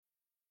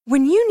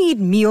When you need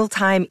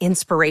mealtime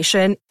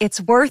inspiration,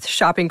 it's worth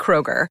shopping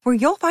Kroger, where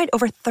you'll find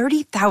over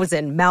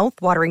 30,000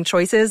 mouth-watering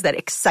choices that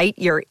excite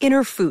your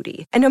inner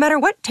foodie. And no matter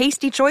what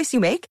tasty choice you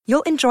make,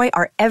 you'll enjoy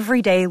our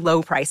everyday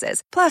low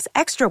prices, plus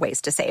extra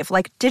ways to save,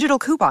 like digital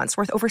coupons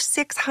worth over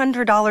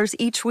 $600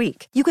 each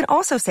week. You can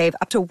also save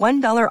up to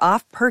 $1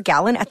 off per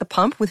gallon at the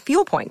pump with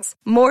fuel points.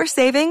 More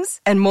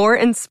savings and more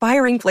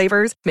inspiring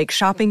flavors make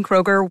shopping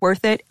Kroger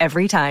worth it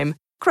every time.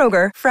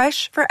 Kroger,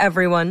 fresh for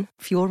everyone.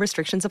 Fuel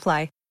restrictions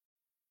apply.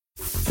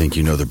 Think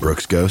you know the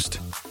Brooks Ghost?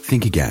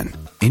 Think again.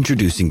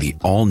 Introducing the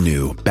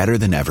all-new,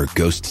 better-than-ever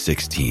Ghost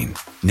 16.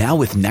 Now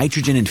with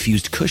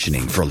nitrogen-infused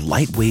cushioning for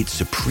lightweight,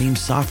 supreme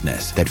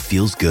softness that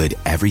feels good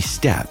every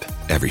step,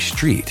 every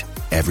street,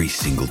 every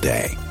single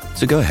day.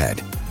 So go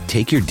ahead,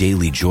 take your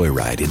daily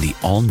joyride in the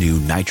all-new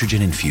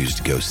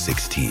nitrogen-infused Ghost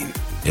 16.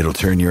 It'll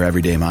turn your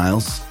everyday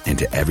miles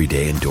into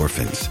everyday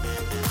endorphins.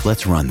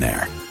 Let's run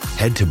there.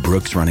 Head to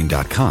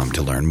brooksrunning.com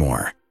to learn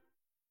more.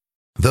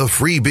 The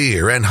Free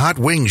Beer and Hot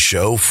Wings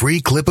Show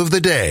free clip of the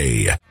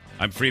day.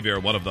 I'm Free Beer,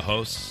 one of the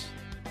hosts.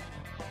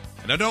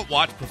 And I don't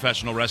watch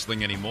professional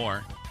wrestling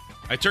anymore.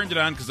 I turned it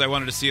on because I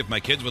wanted to see if my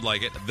kids would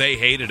like it. They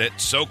hated it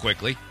so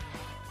quickly.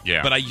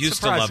 Yeah. But I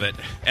used to love it.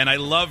 And I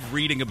love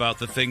reading about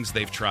the things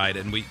they've tried.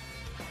 And we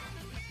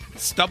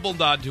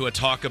stumbled onto a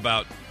talk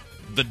about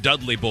the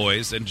Dudley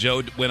Boys, and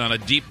Joe went on a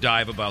deep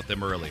dive about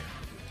them earlier.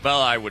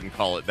 Well, I wouldn't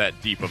call it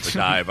that deep of a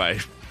dive. I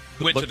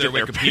went to their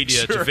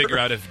Wikipedia to figure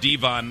out if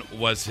Devon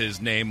was his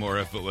name or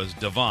if it was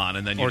Devon,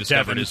 and then you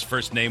discovered Devon. His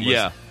first name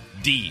was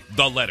D,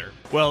 the letter.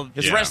 Well,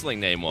 his wrestling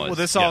name was.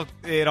 Well,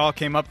 it all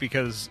came up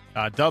because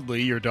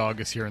Dudley, your dog,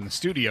 is here in the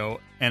studio,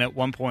 and at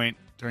one point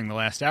during the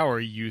last hour,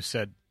 you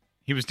said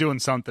he was doing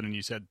something, and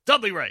you said,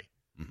 "Dudley Ray,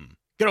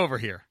 get over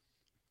here."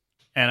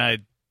 And I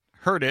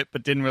heard it,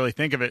 but didn't really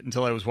think of it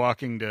until I was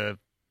walking to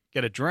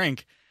get a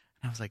drink,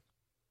 and I was like,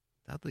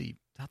 Dudley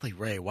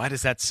Ray, why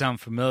does that sound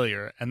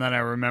familiar? And then I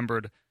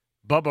remembered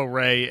Bubba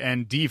Ray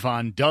and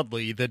Devon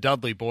Dudley, the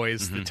Dudley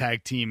Boys, the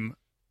tag team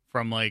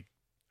from like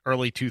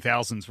early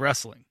 2000s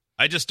wrestling.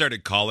 I just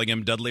started calling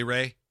him Dudley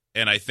Ray,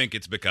 and I think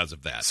it's because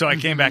of that. So I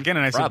came back in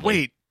and I said,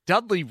 wait,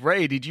 Dudley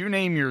Ray, did you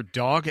name your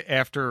dog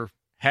after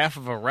half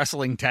of a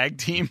wrestling tag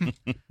team?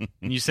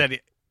 And you said,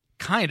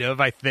 kind of,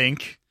 I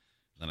think.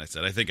 Then I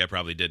said, I think I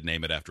probably did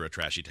name it after a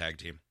trashy tag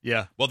team.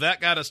 Yeah. Well, that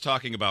got us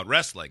talking about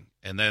wrestling.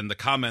 And then the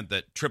comment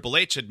that Triple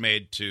H had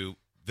made to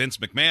Vince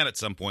McMahon at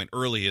some point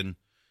early in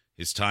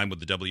his time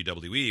with the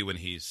WWE, when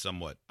he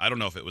somewhat, I don't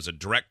know if it was a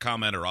direct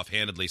comment or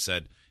offhandedly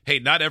said, hey,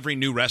 not every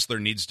new wrestler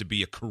needs to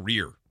be a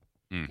career.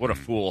 What a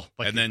fool.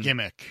 Like and a then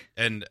gimmick.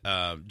 And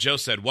Joe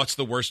said, what's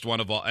the worst one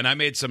of all? And I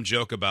made some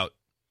joke about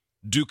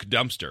Duke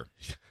Dumpster.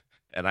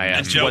 And I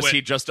asked, was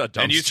he just a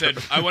dumpster? And you said,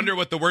 I wonder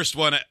what the worst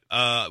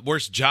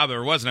job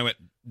ever was. And I went,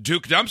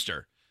 Duke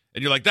Dumpster.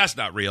 And you're like, that's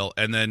not real.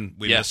 And then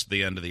we missed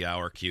the end of the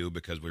hour cue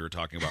because we were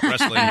talking about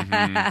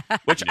wrestling.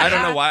 Which I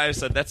don't know why I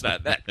said that's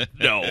not that.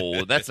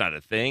 No, that's not a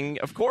thing.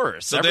 Of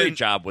course. So every then,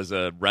 job was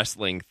a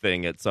wrestling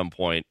thing at some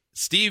point.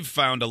 Steve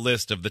found a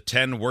list of the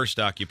 10 worst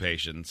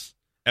occupations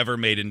ever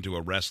made into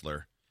a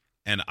wrestler.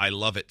 And I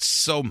love it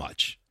so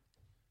much.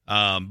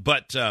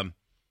 But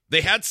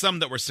they had some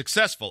that were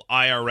successful.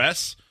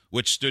 IRS,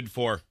 which stood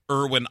for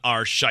Irwin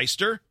R.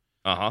 Shyster.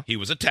 He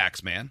was a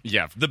tax man.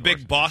 Yeah. The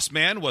big boss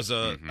man was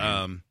a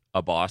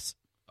boss.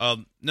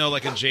 No,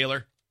 like a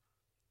jailer.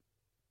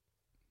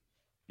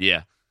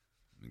 Yeah.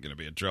 I'm going to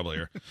be in trouble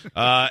here.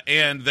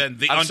 And then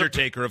the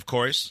Undertaker, of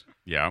course.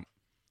 Yeah.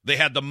 They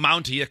had the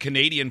Mountie, a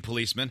Canadian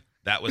policeman.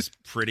 That was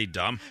pretty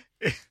dumb.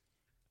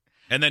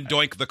 And then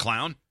Doink the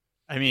Clown.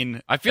 I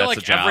mean, I feel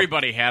like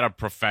everybody had a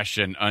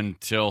profession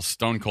until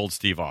Stone Cold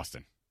Steve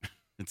Austin.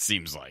 It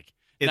seems like.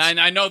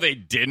 I know they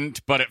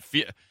didn't, but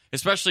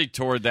especially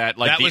toward that,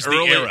 like that was the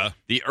era,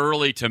 the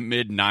early to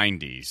mid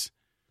 '90s.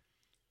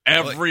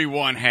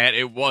 Everyone had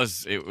it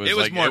was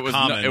like, more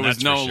common. It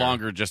was no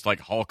longer just like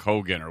Hulk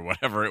Hogan or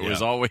whatever. It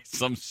was always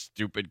some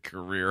stupid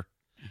career.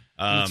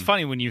 It's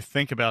funny when you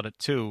think about it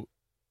too.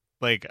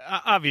 Like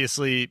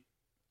obviously,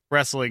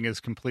 wrestling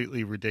is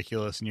completely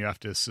ridiculous, and you have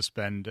to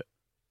suspend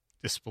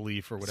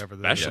disbelief or whatever.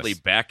 Especially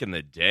back in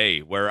the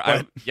day,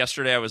 where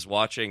yesterday I was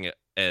watching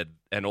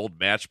an old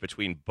match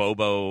between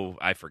Bobo,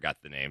 I forgot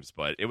the names,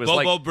 but it was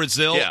Bobo like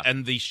Brazil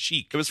and the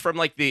Sheik. It was from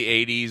like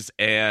the 80s,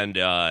 and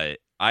I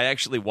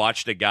actually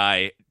watched a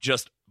guy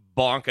just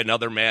bonk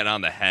another man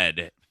on the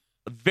head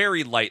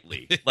very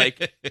lightly,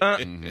 like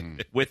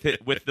with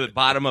the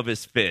bottom of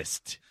his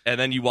fist, and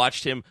then you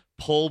watched him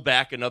pull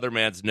back another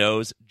man's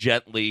nose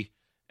gently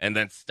and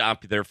then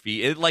stomp their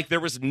feet. There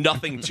was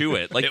nothing to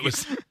it. Like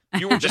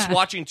you were just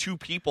watching two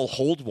people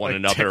hold one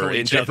another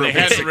in different ways.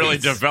 They hadn't really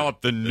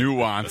developed the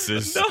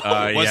nuances.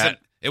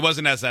 It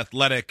wasn't as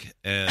athletic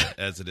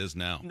as it is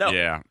now. No.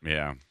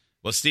 Yeah.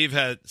 Well, Steve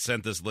had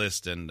sent this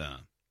list, and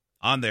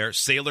on there,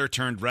 sailor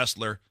turned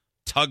wrestler,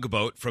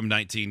 Tugboat from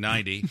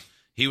 1990.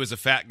 He was a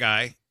fat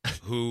guy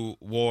who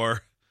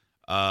wore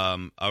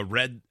a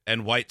red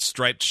and white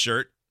striped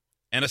shirt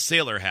and a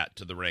sailor hat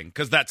to the ring,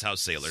 because that's how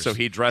sailors. So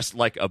he dressed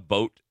like a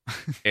boat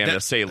and a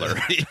sailor.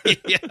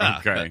 Yeah.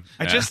 Okay.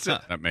 I just-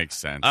 that makes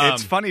sense.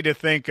 It's funny to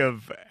think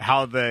of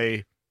how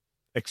they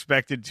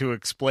expected to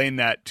explain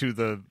that to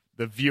the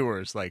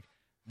viewers. Like,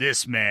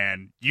 this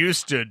man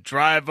used to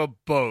drive a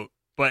boat,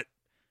 but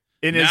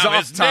in his Now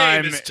off his name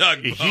time, is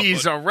Tugboat.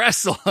 he's a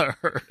wrestler.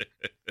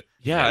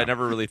 Yeah, I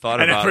never really thought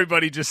And about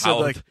everybody just said, how-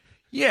 like,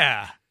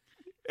 yeah,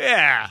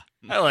 I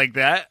like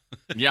that.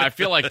 Yeah, I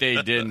feel like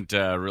they didn't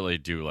really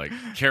do like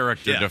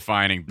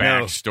character-defining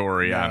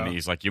backstory No. on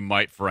these, like you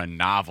might for a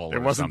novel. There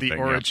or wasn't the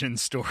something. origin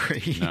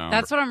story. No.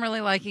 That's what I'm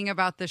really liking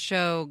about the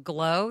show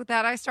Glow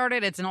that I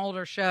started. It's an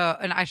older show,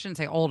 and I shouldn't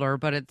say older,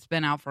 but it's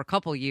been out for a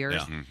couple years.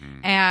 Yeah.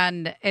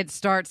 And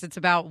it's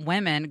about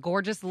women,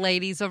 gorgeous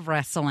ladies of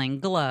wrestling,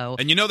 Glow.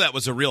 And you know that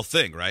was a real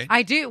thing, right?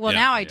 I do. Well, Yeah,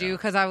 now I do,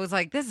 because I was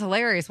like, this is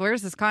hilarious.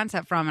 Where's this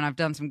concept from? And I've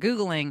done some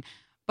Googling.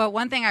 But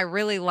one thing I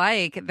really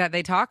like that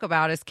they talk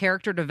about is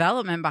character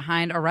development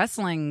behind a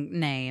wrestling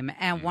name.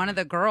 And one of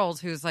the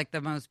girls who's like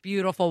the most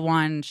beautiful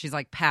one, she's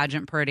like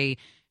pageant pretty.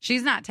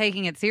 She's not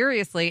taking it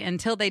seriously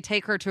until they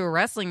take her to a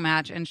wrestling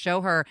match and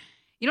show her,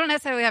 you don't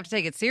necessarily have to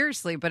take it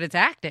seriously, but it's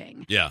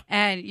acting. Yeah.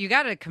 And you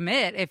got to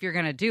commit if you're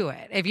going to do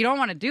it. If you don't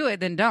want to do it,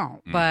 then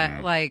don't.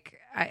 But like,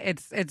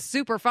 it's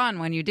super fun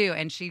when you do.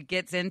 And she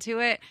gets into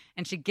it,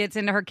 and she gets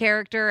into her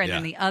character, and then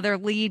Yeah. the other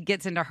lead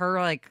gets into her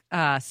like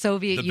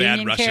Soviet The bad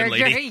Union Russian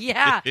character. lady.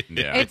 Yeah.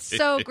 Yeah. It's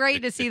so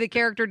great to see the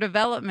character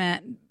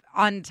development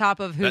on top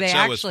of who That they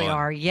show was actually fun.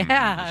 are. Yeah.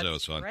 That show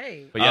was fun.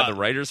 Great. But yeah, the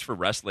writers for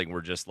wrestling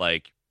were just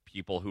like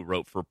people who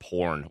wrote for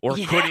porn or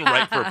couldn't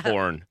write for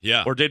porn.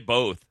 Yeah. Or did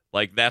both.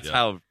 Like, that's Yeah.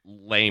 how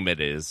lame it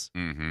is.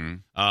 Mm-hmm.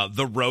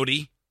 The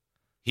roadie,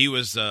 he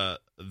was the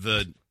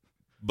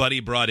buddy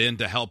brought in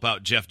to help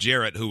out Jeff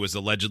Jarrett, who was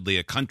allegedly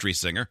a country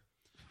singer.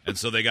 And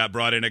so they got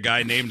brought in a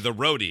guy named the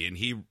roadie, and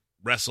he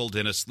wrestled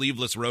in a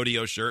sleeveless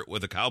rodeo shirt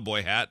with a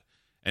cowboy hat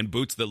and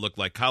boots that looked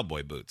like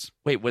cowboy boots.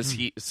 Wait, was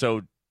he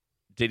so?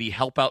 Did he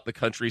help out the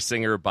country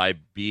singer by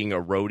being a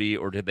roadie,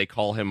 or did they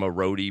call him a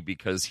roadie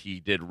because he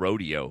did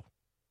rodeo?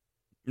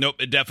 Nope,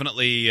 it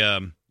definitely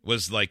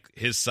was like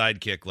his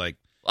sidekick, like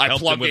I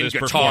helped him plug with in his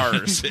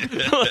guitars.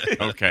 performance.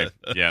 Okay.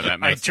 Yeah, that I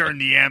makes turned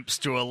the amps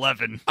to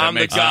 11. I'm the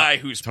makes guy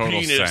whose total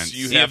penis sense.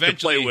 you He have to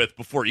play eventually with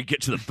before you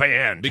get to the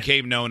band.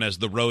 Became known as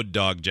the road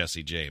dog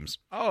Jesse James.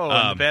 Oh,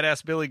 and the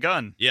badass Billy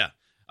Gunn. Yeah.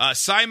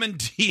 Simon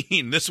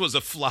Dean, this was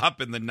a flop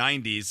in the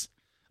 90s.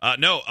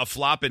 No, a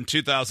flop in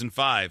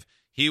 2005.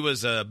 He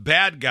was a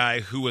bad guy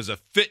who was a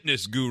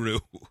fitness guru.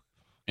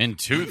 in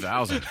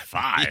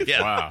 2005.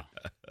 Yeah. Wow.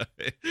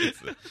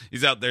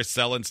 He's out there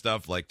selling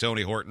stuff like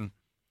Tony Horton.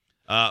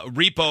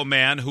 Repo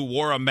Man, who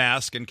wore a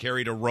mask and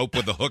carried a rope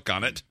with a hook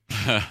on it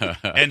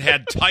and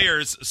had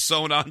tires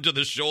sewn onto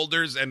the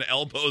shoulders and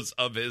elbows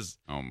of his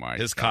Oh my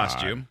his God.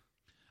 costume.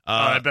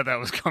 I bet that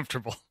was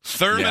comfortable.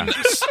 Thurman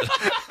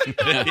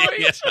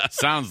Yeah.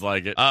 Sounds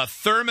like it.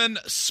 Thurman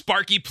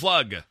Sparky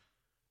Plug.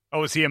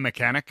 Oh, is he a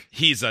mechanic?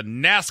 He's a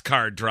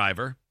NASCAR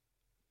driver.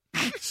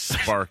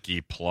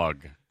 Sparky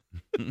Plug.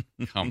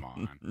 Come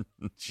on.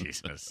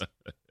 Jesus.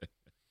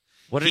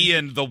 He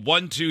and the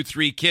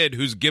 1-2-3 Kid,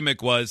 whose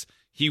gimmick was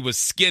he was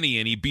skinny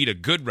and he beat a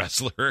good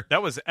wrestler.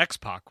 That was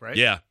X-Pac, right?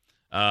 Yeah.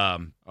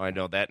 Oh, I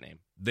know that name.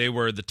 They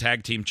were the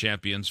tag team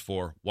champions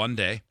for one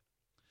day.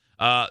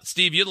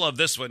 Steve, you'd love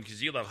this one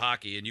because you love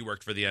hockey and you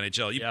worked for the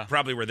NHL. You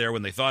probably were there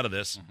when they thought of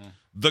this.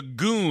 The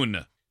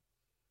Goon.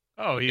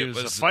 Oh, he It was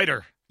a was-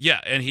 fighter. Yeah,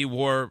 and he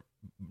wore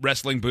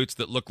wrestling boots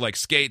that looked like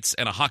skates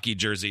and a hockey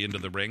jersey into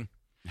the ring.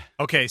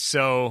 Okay,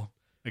 so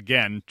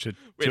again, to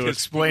His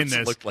explain boots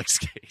this, looked like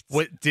skates.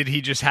 what did he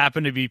just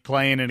happen to be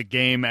playing in a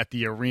game at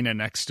the arena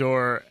next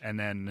door, and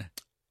then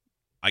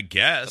I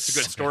guess.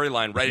 That's a good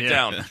storyline. Write it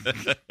Yeah. down.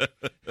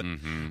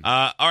 Mm-hmm.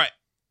 All right.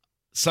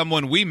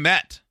 Someone we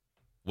met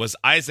was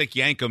Isaac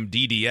Yankem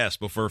DDS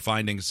before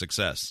finding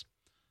success.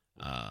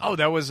 oh,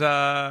 that was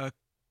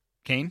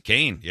Kane.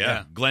 Kane, yeah.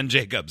 Yeah. Glenn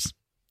Jacobs.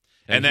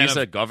 And then he's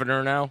a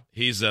governor now.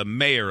 he's a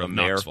mayor of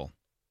mayor. Knoxville.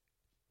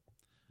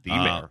 The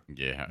mayor.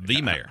 Yeah.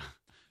 The mayor.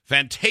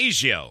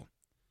 Fantasio.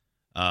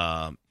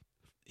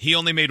 He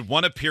only made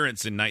one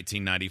appearance in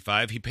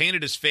 1995. He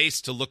painted his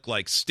face to look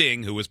like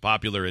Sting, who was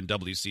popular in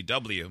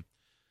WCW.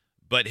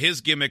 But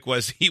his gimmick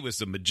was he was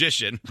a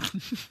magician.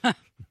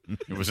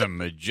 It was a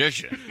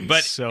magician.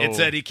 But So- it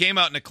said he came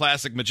out in a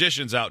classic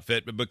magician's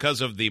outfit, but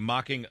because of the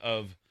mocking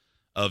of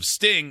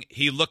Sting,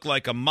 he looked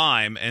like a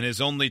mime, and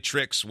his only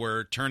tricks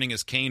were turning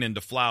his cane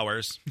into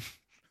flowers.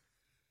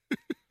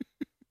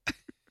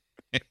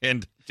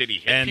 and Did he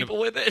hit people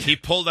with it? He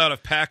pulled out a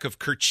pack of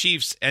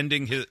kerchiefs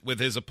ending with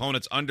his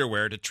opponent's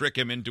underwear to trick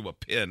him into a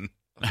pin.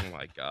 Oh,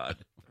 my God.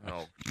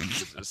 Oh,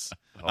 Jesus.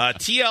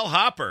 T.L.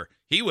 Hopper,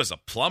 he was a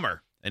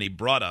plumber, and he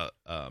brought a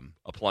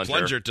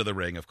plunger. to the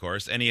ring, of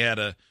course, and he had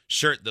a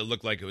shirt that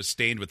looked like it was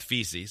stained with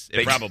feces.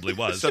 It probably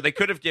was. So they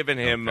could have given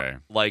him Okay.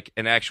 like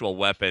an actual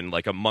weapon,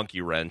 like a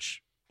monkey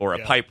wrench or a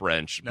Yeah. pipe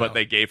wrench, No, but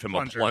they gave him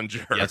plunger. a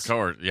plunger. Of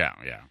course. Yeah.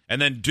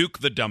 And then Duke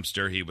the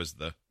Dumpster, he was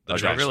the Okay.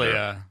 trash Really,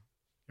 man.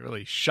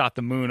 really shot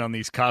the moon on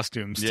these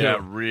costumes Yeah,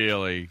 too.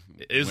 really.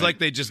 It was like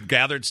they just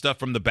gathered stuff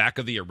from the back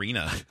of the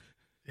arena.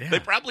 Yeah. They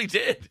probably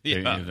did.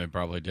 They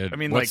probably did. I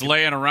mean, what's like-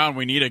 laying around?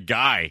 We need a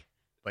guy.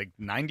 Like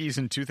 90s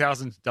and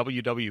 2000s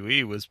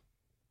WWE was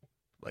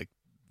like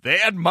they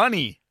had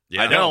money.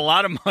 Yeah. They had a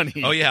lot of money.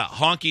 Oh, yeah.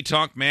 Honky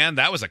Tonk Man.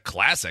 That was a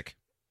classic.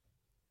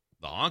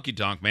 The Honky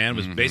Tonk Man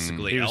was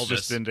basically he was Elvis.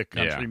 just into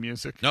country Yeah.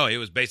 music. No, he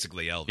was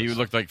basically Elvis. He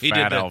looked like He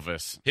Fat did the-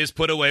 Elvis. His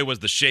put away was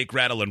the shake,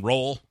 rattle, and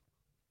roll.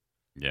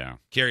 Yeah.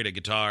 Carried a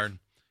guitar.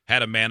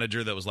 Had a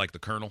manager that was like the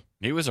Colonel.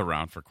 He was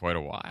around for quite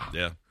a while.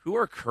 Yeah. Who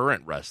are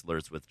current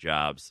wrestlers with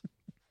jobs?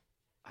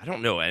 I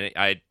don't know any.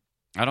 I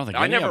I don't think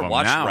I any of never them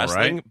watched now,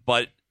 wrestling, right?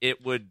 but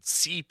it would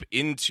seep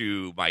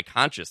into my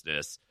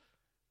consciousness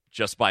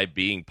just by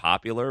being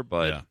popular.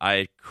 But Yeah.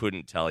 I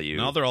couldn't tell you.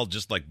 Now they're all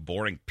just like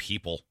boring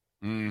people.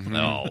 Mhm.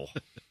 No,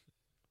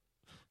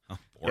 Oh, Yeah,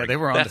 boring. they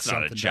were on That's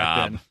not a something job.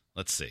 back then.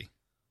 Let's see.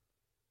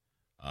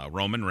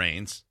 Roman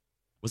Reigns.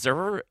 was there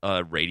ever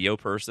a radio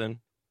person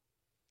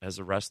as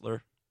a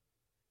wrestler?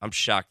 I'm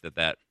shocked that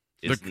that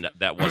wasn't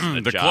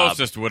a The job.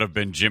 closest would have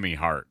been Jimmy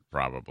Hart,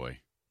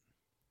 probably,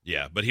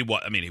 Yeah, but he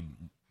was. I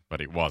mean, but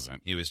he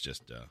wasn't. he was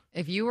just.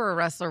 If you were a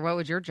wrestler, what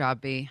would your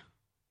job be?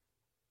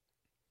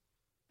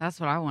 That's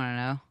what I want to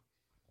know.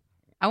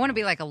 I want to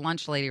be like a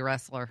lunch lady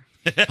wrestler.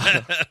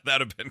 That'd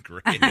have been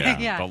great. Yeah,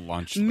 Yeah. the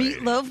lunch lady.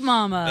 Meatloaf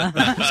mama.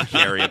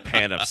 Carry a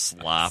pan of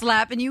slop.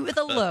 Slapping you with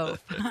a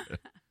loaf.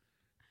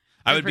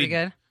 I would pretty be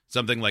good.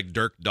 something like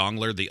Dirk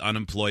Dongler, the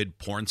unemployed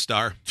porn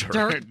star.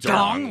 Dirk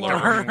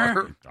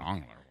Dongler.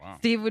 Dongler, wow.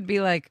 Steve would be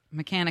like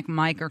Mechanic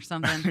Mike or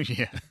something.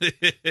 Yeah.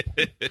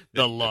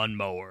 The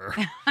lawnmower.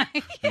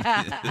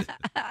 Yeah.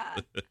 Yeah,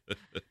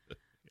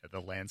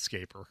 the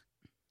landscaper.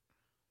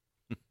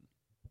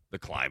 The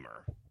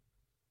climber.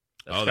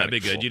 That's Oh, that'd kinda be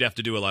good. cool. You'd have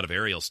to do a lot of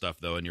aerial stuff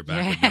though, and your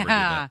back would never do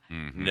Yeah. that.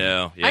 Mhm.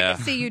 No, yeah. I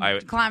could see you I-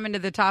 climbing to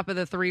the top of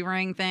the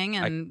 3-ring thing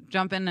and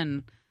jumping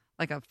and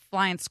like a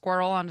flying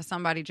squirrel onto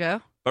somebody,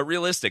 Joe. But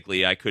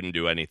realistically, I couldn't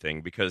do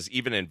anything because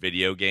even in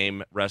video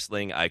game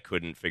wrestling, I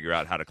couldn't figure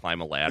out how to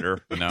climb a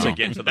ladder No. to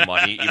get to the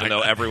money, even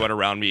though everyone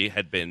around me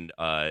had been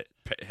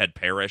had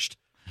perished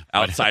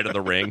outside of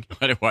the ring.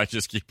 Why do I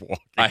just keep walking?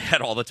 I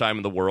had all the time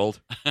in the world.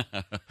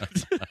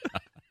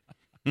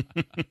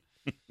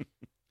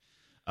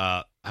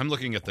 I'm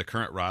looking at the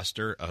current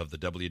roster of the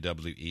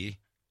WWE,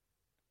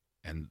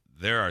 and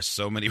there are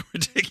so many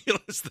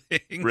ridiculous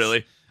things.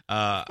 Really?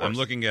 I'm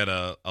looking at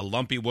a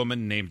lumpy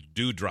woman named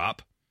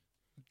Dewdrop.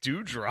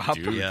 Dewdrop.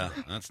 Yeah,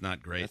 that's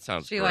not great. That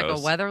sounds She gross. like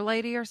a weather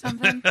lady or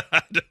something?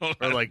 I don't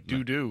Or know. like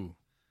doo-doo.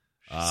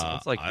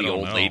 Sounds like I the don't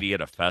old know. lady at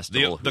a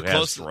festival The who has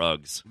close-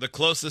 drugs. The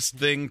closest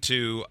thing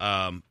to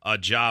a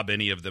job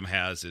any of them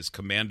has is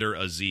Commander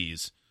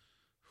Aziz,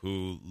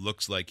 who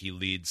looks like he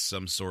leads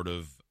some sort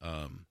of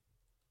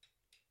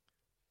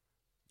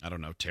I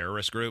don't know,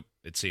 terrorist group.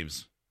 It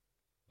seems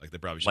like they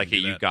probably should Like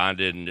a do that.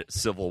 Ugandan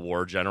Civil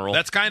War general.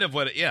 That's kind of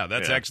what.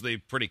 That's Yeah. actually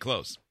pretty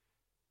close.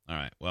 All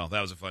right. Well,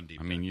 that was a fun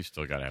deep. I mean, you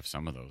still got to have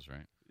some of those,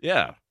 right?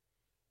 yeah.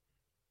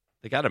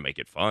 They got to make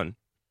it fun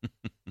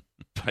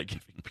by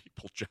giving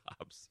people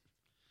jobs.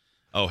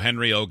 Oh,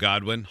 Henry O.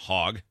 Godwin,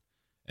 Hog,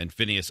 and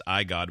Phineas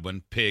I.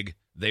 Godwin, Pig.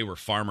 They were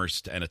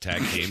farmers and a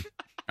tag team.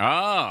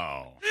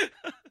 Oh.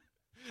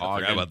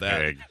 Hog forgot about and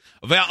that. pig.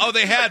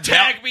 They had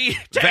Tag me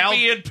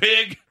in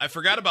pig. I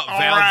forgot about All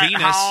Val right,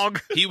 Venus.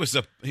 Hog. He was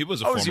a Oh,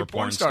 was former he a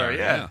porn star?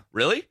 Yeah.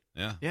 Really?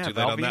 Yeah. Yeah, Too late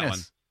Val on that Venus.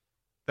 one.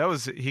 That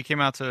was he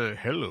came out to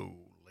Hello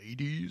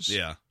Ladies.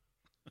 Yeah.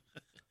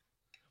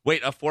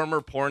 Wait, a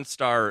former porn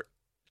star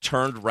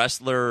turned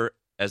wrestler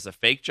as a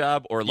fake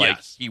job, or like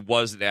Yes. he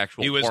was an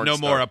actual? He was porn no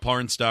star? more a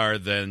porn star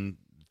than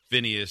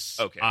Phineas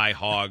Okay. I.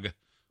 Hog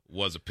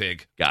was a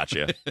pig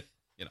Gotcha.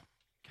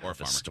 or a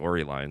The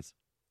farmer. storylines.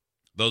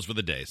 Those were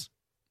the days.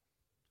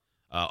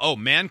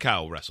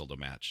 Mancow wrestled a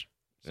match.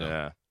 So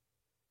Yeah.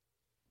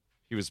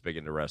 He was big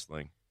into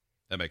wrestling.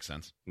 that makes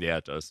sense. Yeah,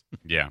 it does.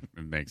 Yeah,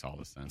 it makes all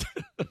the sense.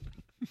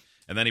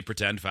 And then he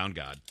found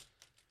God.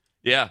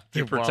 Yeah,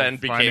 he While pretend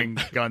became.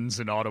 finding guns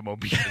and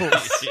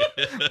automobiles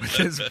with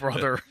his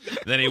brother.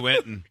 Then he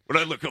went and When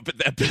I look up at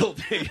that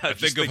building, I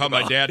think of how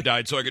my dad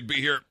died so I could be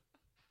here.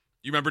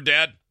 You remember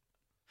Dad?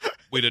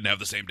 We didn't have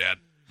the same dad.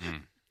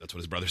 That's what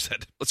his brother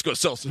said. Let's go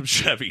sell some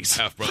Chevys.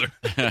 Half brother.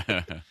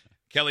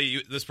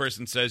 Kelly, this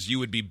person says you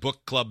would be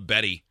book club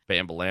Betty.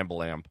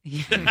 Bam-ba-lam-ba-lam.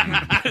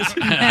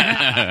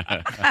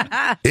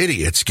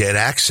 Idiots get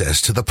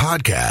access to the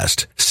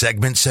podcast,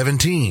 segment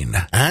 17,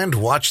 and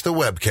watch the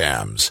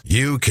webcams.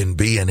 You can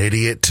be an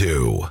idiot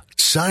too.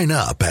 Sign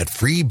up at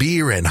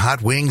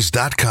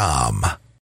freebeerandhotwings.com.